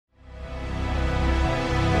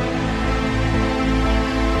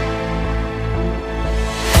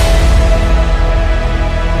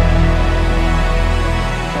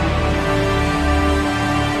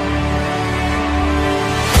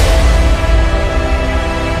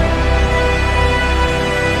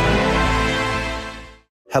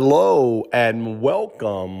Hello and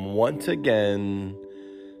welcome once again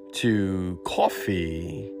to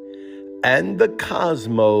Coffee and the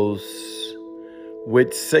Cosmos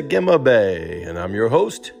with Sagima Bay. And I'm your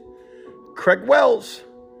host, Craig Wells.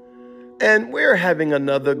 And we're having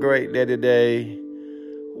another great day today.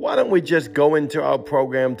 Why don't we just go into our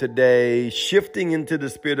program today, shifting into the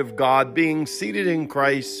Spirit of God, being seated in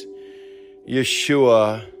Christ,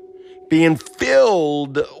 Yeshua, being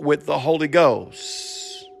filled with the Holy Ghost.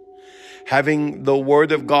 Having the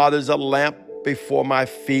word of God as a lamp before my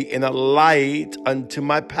feet and a light unto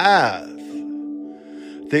my path.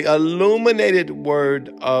 The illuminated word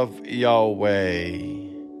of Yahweh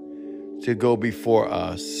to go before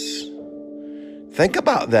us. Think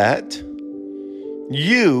about that.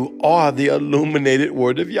 You are the illuminated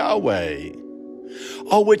word of Yahweh.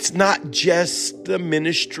 Oh, it's not just the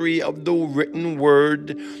ministry of the written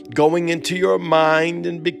word going into your mind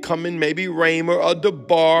and becoming maybe rhema or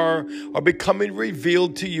debar or becoming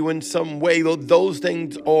revealed to you in some way. Though those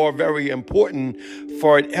things are very important,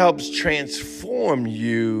 for it helps transform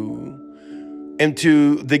you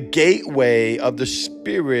into the gateway of the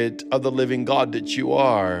Spirit of the living God that you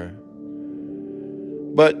are.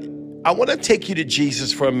 But I want to take you to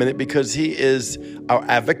Jesus for a minute because he is our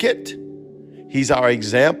advocate. He's our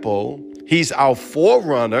example. He's our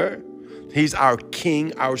forerunner. He's our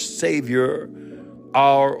King, our Savior,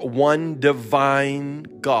 our one divine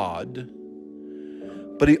God.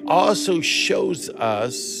 But he also shows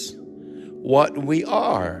us what we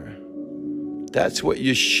are. That's what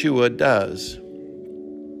Yeshua does.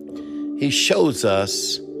 He shows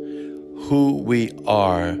us who we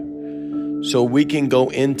are so we can go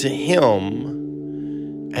into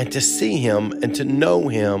him and to see him and to know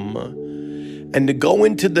him and to go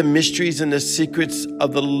into the mysteries and the secrets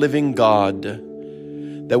of the living God,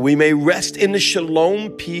 that we may rest in the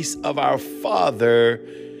shalom peace of our Father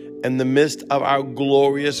in the midst of our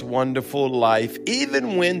glorious, wonderful life,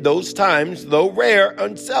 even when those times, though rare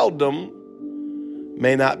and seldom,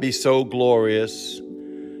 may not be so glorious,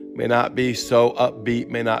 may not be so upbeat,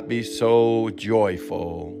 may not be so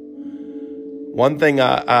joyful. One thing,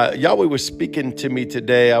 Yahweh was speaking to me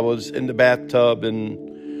today. I was in the bathtub and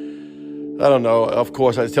I don't know, of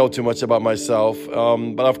course, I tell too much about myself,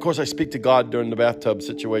 but of course I speak to God during the bathtub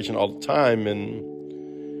situation all the time, and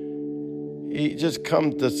he just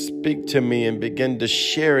comes to speak to me and begin to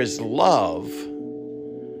share his love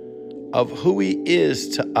of who he is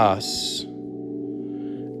to us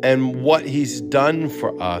and what he's done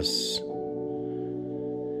for us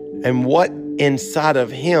and what inside of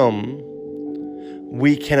him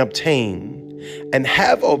we can obtain and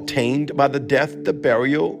have obtained by the death, the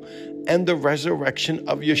burial, and the resurrection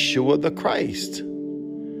of Yeshua the Christ.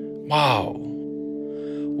 Wow.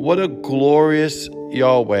 What a glorious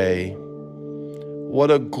Yahweh. What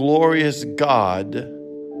a glorious God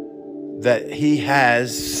that he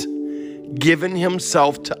has given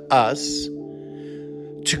himself to us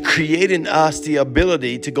to create in us the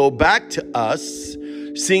ability to go back to us,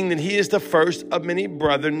 seeing that he is the first of many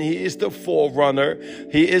brethren. He is the forerunner.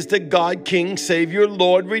 He is the God, King, Savior,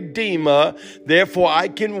 Lord, Redeemer. Therefore, I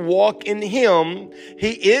can walk in him.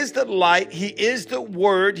 He is the light. He is the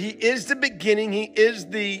word. He is the beginning. He is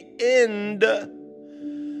the end.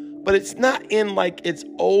 But it's not in like it's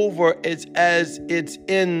over. It's as it's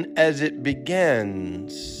in as it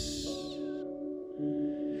begins.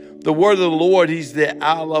 The word of the Lord, he's the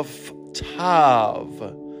Aleph Tav,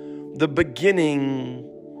 the beginning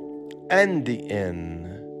and the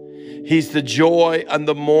end. He's the joy in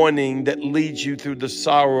the morning that leads you through the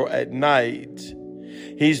sorrow at night.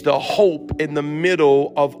 He's the hope in the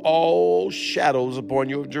middle of all shadows upon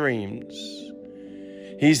your dreams.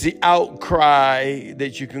 He's the outcry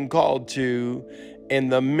that you can call to in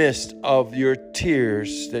the midst of your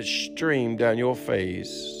tears that stream down your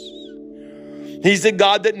face. He's the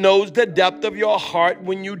God that knows the depth of your heart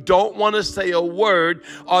when you don't want to say a word,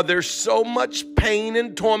 or there's so much pain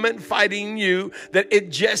and torment fighting you that it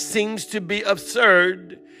just seems to be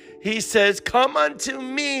absurd. He says, come unto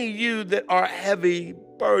me, you that are heavy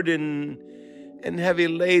burdened and heavy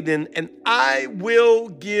laden, and I will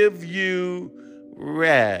give you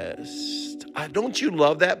rest. Don't you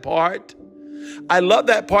love that part? I love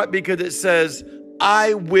that part because it says,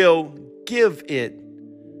 I will give it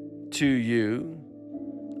to you.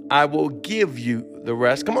 I will give you the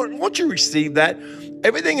rest. Come on, won't you receive that?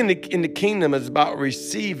 Everything in the kingdom is about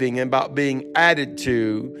receiving and about being added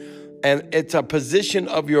to. And it's a position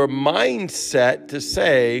of your mindset to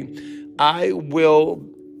say, I will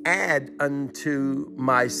add unto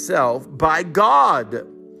myself by God.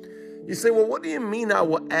 You say, well, what do you mean I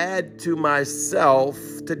will add to myself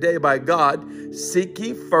today by God? Seek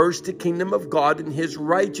ye first the kingdom of God and his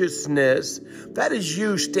righteousness. That is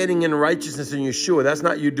you standing in righteousness in Yeshua. That's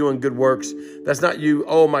not you doing good works. That's not you,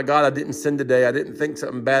 oh my God, I didn't sin today. I didn't think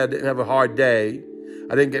something bad. I didn't have a hard day.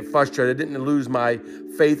 I didn't get frustrated. I didn't lose my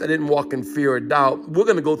faith. I didn't walk in fear or doubt. We're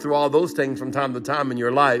going to go through all those things from time to time in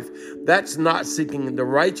your life. That's not seeking the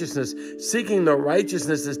righteousness. Seeking the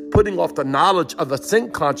righteousness is putting off the knowledge of the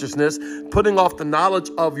sin consciousness, putting off the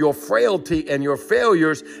knowledge of your frailty and your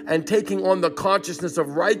failures, and taking on the consciousness of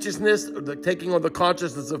righteousness, taking on the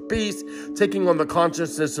consciousness of peace, taking on the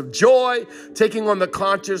consciousness of joy, taking on the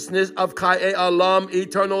consciousness of Chayei Olam,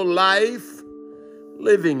 eternal life,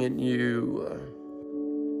 living in you.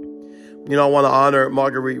 You know, I want to honor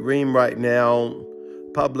Marguerite Ream right now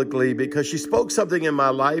publicly because she spoke something in my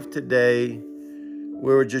life today.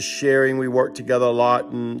 We were just sharing. We worked together a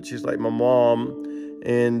lot, and she's like my mom.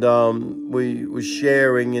 And we was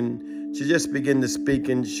sharing, and she just began to speak,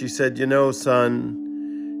 and she said, you know,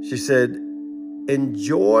 son, she said,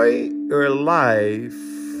 enjoy your life.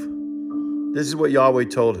 This is what Yahweh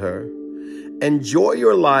told her. Enjoy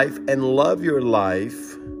your life and love your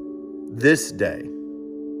life this day.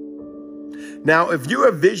 Now, if you're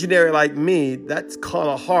a visionary like me, that's kind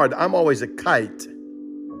of hard. I'm always a kite.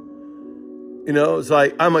 You know, it's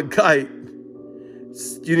like, I'm a kite.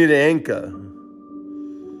 You need an anchor.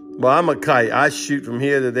 Well, I'm a kite. I shoot from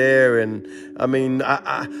here to there. And I mean,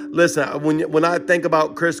 listen, when I think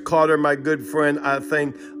about Chris Carter, my good friend, I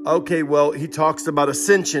think, okay, well, he talks about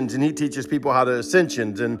ascensions and he teaches people how to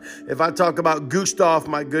ascensions. And if I talk about Gustav,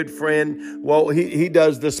 my good friend, well, he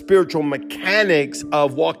does the spiritual mechanics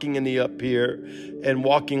of walking in the up here and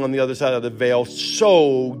walking on the other side of the veil.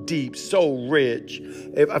 So deep, so rich.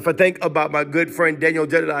 If I think about my good friend, Daniel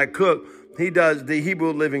Jedediah Cook, he does the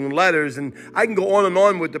Hebrew Living Letters, and I can go on and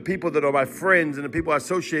on with the people that are my friends and the people I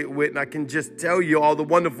associate with, and I can just tell you all the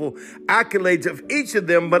wonderful accolades of each of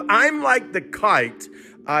them, but I'm like the kite.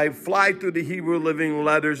 I fly through the Hebrew Living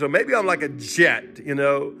Letters, or maybe I'm like a jet, you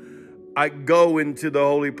know. I go into the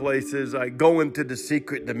holy places. I go into the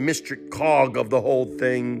secret, the mystic cog of the whole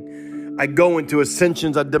thing. I go into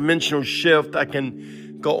ascensions, a dimensional shift. I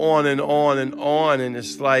can go on and on and on, and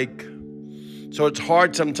it's like... So it's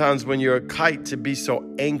hard sometimes when you're a kite to be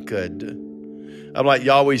so anchored. I'm like,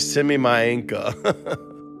 Yahweh, send me my anchor.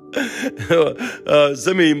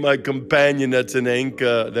 Send me my companion that's an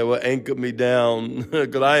anchor that will anchor me down.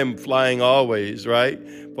 Because I am flying always, right?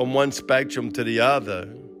 From one spectrum to the other.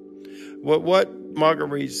 What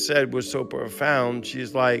Marguerite said was so profound.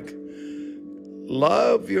 She's like,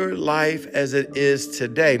 love your life as it is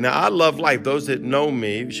today. Now, I love life. Those that know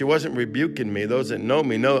me, she wasn't rebuking me. Those that know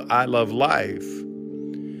me know I love life.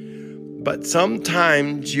 But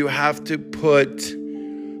sometimes you have to put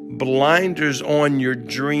blinders on your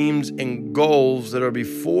dreams and goals that are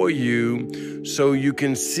before you so you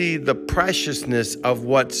can see the preciousness of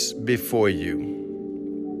what's before you.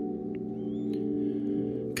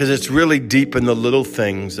 Because it's really deep in the little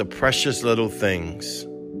things, the precious little things.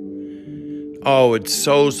 Oh, it's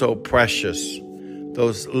so, so precious.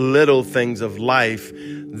 Those little things of life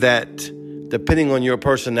that, depending on your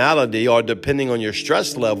personality or depending on your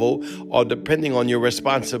stress level or depending on your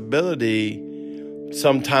responsibility,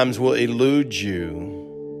 sometimes will elude you.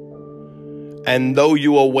 And though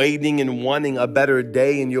you are waiting and wanting a better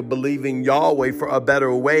day and you're believing Yahweh for a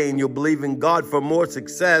better way and you're believing God for more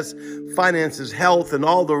success, finances, health, and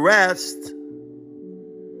all the rest,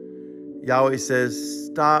 Yahweh says,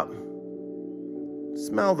 stop.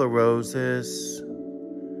 Smell the roses.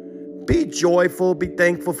 Be joyful. Be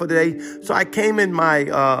thankful for the day. So I came in my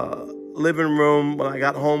living room when I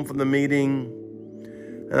got home from the meeting,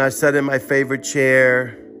 and I sat in my favorite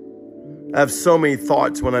chair. I have so many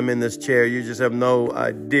thoughts when I'm in this chair. You just have no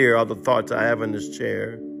idea all the thoughts I have in this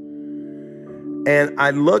chair. And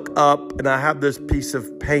I look up, and I have this piece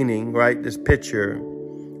of painting, right? This picture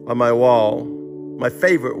on my wall, my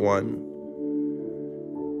favorite one.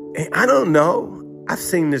 And I don't know. I've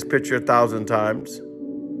seen this picture 1,000 times,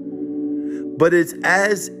 but it's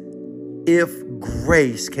as if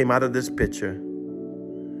grace came out of this picture.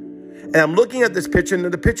 And I'm looking at this picture, and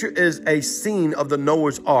the picture is a scene of the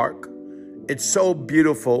Noah's Ark. It's so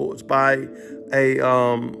beautiful. It's by a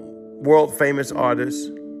world famous artist,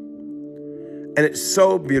 and it's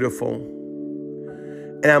so beautiful.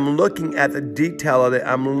 And I'm looking at the detail of it.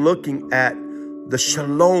 I'm looking at the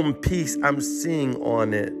shalom peace I'm seeing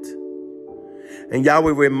on it. And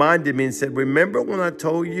Yahweh reminded me and said, remember when I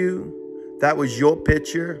told you that was your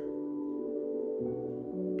picture?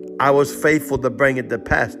 I was faithful to bring it to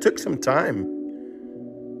pass. Took some time.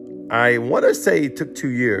 I want to say it took 2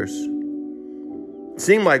 years. It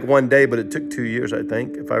seemed like one day, but it took 2 years, I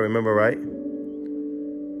think, if I remember right.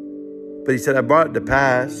 But he said, I brought it to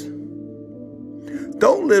pass.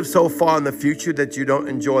 Don't live so far in the future that you don't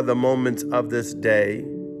enjoy the moments of this day.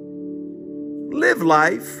 Live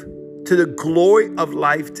life to the glory of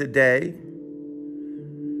life today.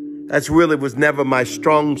 That's really was never my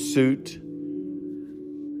strong suit,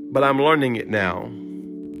 but I'm learning it now.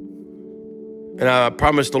 And I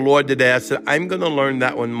promised the Lord today, I said, I'm going to learn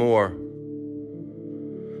that one more.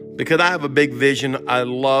 Because I have a big vision. I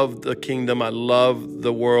love the kingdom. I love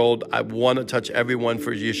the world. I want to touch everyone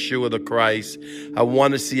for Yeshua the Christ. I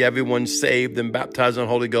want to see everyone saved and baptized in the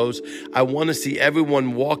Holy Ghost. I want to see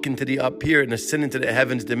everyone walk into the up here and ascend into the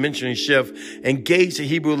heavens, dimension shift, engage the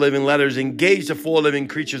Hebrew living letters, engage the four living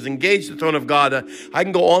creatures, engage the throne of God. I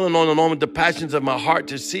can go on and on and on with the passions of my heart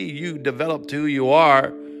to see you develop to who you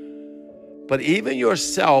are. But even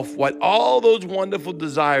yourself, what all those wonderful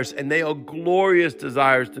desires, and they are glorious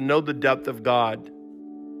desires to know the depth of God.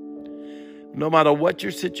 No matter what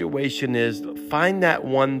your situation is, find that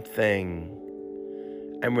one thing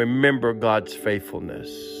and remember God's faithfulness.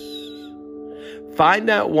 Find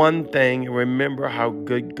that one thing and remember how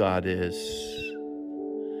good God is.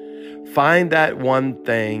 Find that one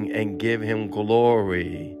thing and give him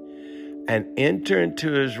glory and enter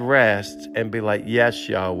into his rest and be like, yes,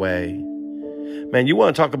 Yahweh. Man, you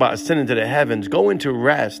want to talk about ascending to the heavens, go into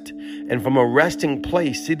rest, and from a resting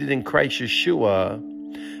place seated in Christ Yeshua,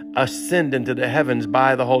 ascend into the heavens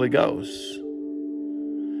by the Holy Ghost.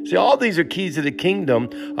 See, all these are keys to the kingdom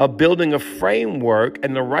of building a framework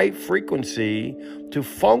and the right frequency to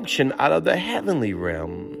function out of the heavenly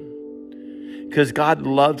realm. Because God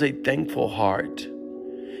loves a thankful heart.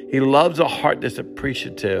 He loves a heart that's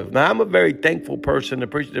appreciative. Now, I'm a very thankful person,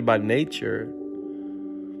 appreciative by nature.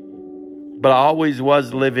 But I always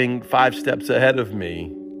was living 5 steps ahead of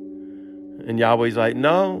me. And Yahweh's like,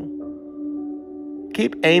 no.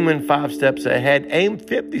 Keep aiming 5 steps ahead. Aim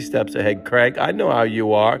 50 steps ahead, Craig. I know how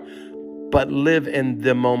you are. But live in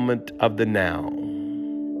the moment of the now.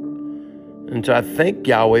 And so I thank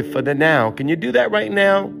Yahweh for the now. Can you do that right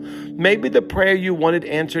now? Maybe the prayer you wanted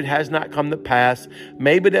answered has not come to pass.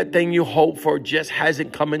 Maybe that thing you hoped for just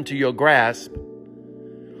hasn't come into your grasp.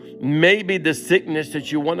 Maybe the sickness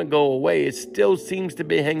that you want to go away, it still seems to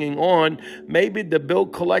be hanging on. Maybe the bill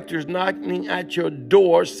collector's knocking at your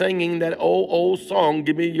door singing that old song,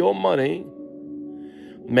 give me your money.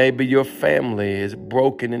 Maybe your family is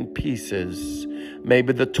broken in pieces.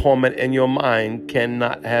 Maybe the torment in your mind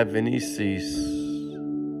cannot have any cease.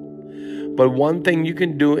 But one thing you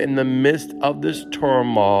can do in the midst of this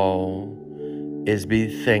turmoil is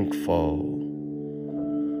be thankful.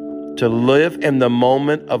 To live in the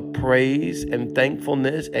moment of praise and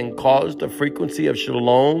thankfulness and cause the frequency of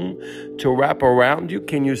shalom to wrap around you.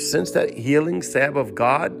 Can you sense that healing salve of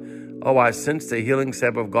God? Oh, I sense the healing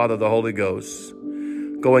salve of God of the Holy Ghost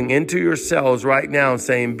going into your cells right now and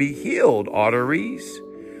saying, be healed, arteries.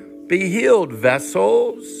 Be healed,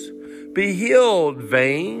 vessels. Be healed,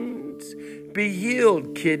 veins. Be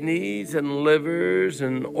healed, kidneys and livers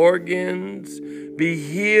and organs. Be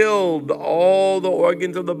healed, all the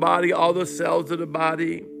organs of the body, all the cells of the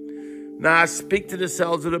body. Now I speak to the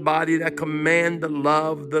cells of the body that command the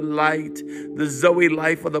love, the light, the Zoe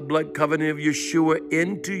life of the blood covenant of Yeshua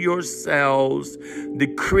into your cells,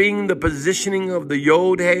 decreeing the positioning of the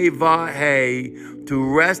Yod-Heh, Vah-Heh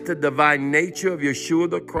to rest the divine nature of Yeshua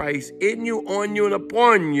the Christ in you, on you, and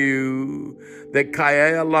upon you, that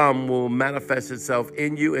Kaya Elam will manifest itself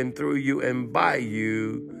in you and through you and by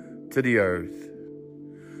you to the earth.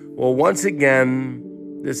 Well, once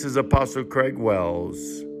again, this is Apostle Craig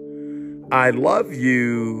Wells. I love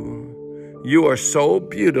you. You are so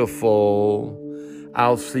beautiful.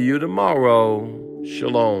 I'll see you tomorrow.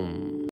 Shalom.